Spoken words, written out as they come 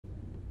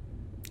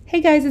Hey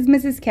guys, it's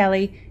Mrs.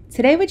 Kelly.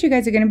 Today what you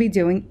guys are going to be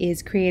doing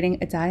is creating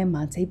a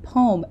Diamante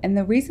poem. And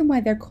the reason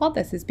why they're called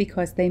this is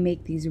because they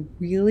make these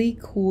really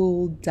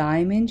cool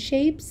diamond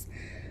shapes.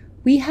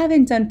 We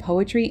haven't done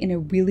poetry in a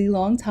really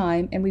long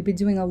time and we've been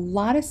doing a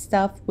lot of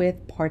stuff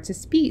with parts of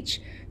speech.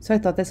 So I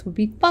thought this would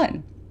be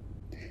fun.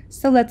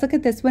 So let's look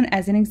at this one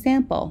as an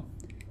example.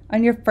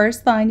 On your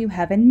first line you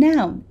have a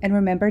noun, and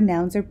remember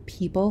nouns are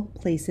people,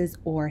 places,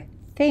 or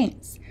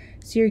things.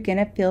 So you're going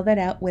to fill that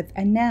out with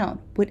a noun,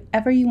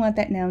 whatever you want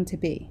that noun to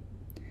be.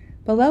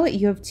 Below it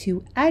you have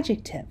two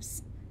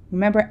adjectives.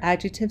 Remember,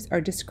 adjectives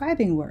are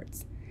describing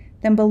words.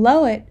 Then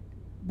below it,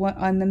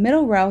 on the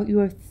middle row, you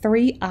have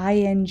three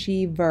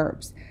ing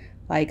verbs,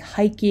 like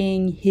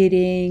hiking,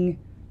 hitting.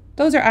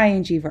 Those are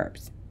ing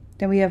verbs.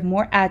 Then we have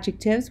more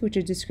adjectives, which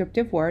are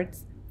descriptive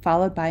words,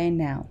 followed by a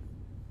noun.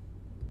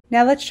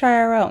 Now let's try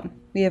our own.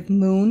 We have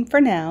moon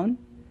for noun,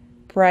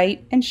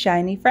 bright and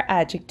shiny for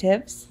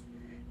adjectives.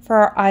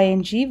 For our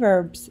ing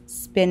verbs,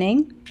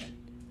 spinning,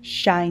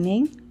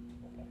 shining,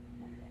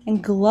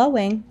 and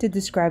glowing to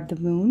describe the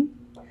moon.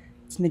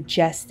 It's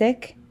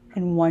majestic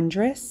and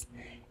wondrous,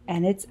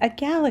 and it's a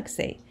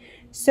galaxy.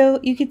 So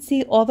you can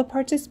see all the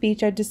parts of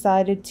speech I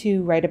decided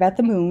to write about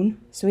the moon.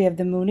 So we have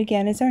the moon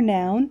again as our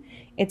noun.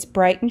 It's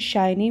bright and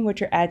shiny,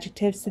 which are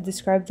adjectives to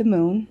describe the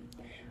moon.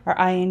 Our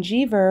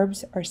ing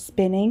verbs are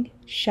spinning,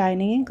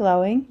 shining, and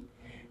glowing.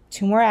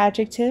 Two more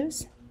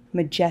adjectives,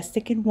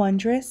 majestic and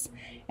wondrous,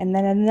 and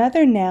then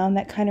another noun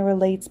that kind of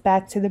relates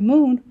back to the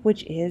moon,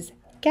 which is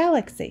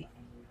galaxy.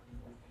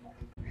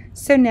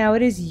 So now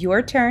it is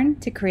your turn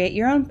to create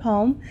your own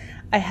poem.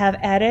 I have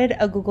added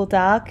a Google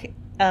Doc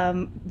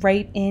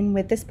right in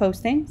with this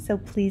posting, so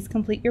please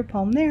complete your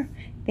poem there.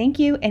 Thank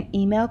you, and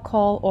email,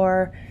 call,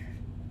 or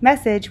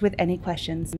message with any questions.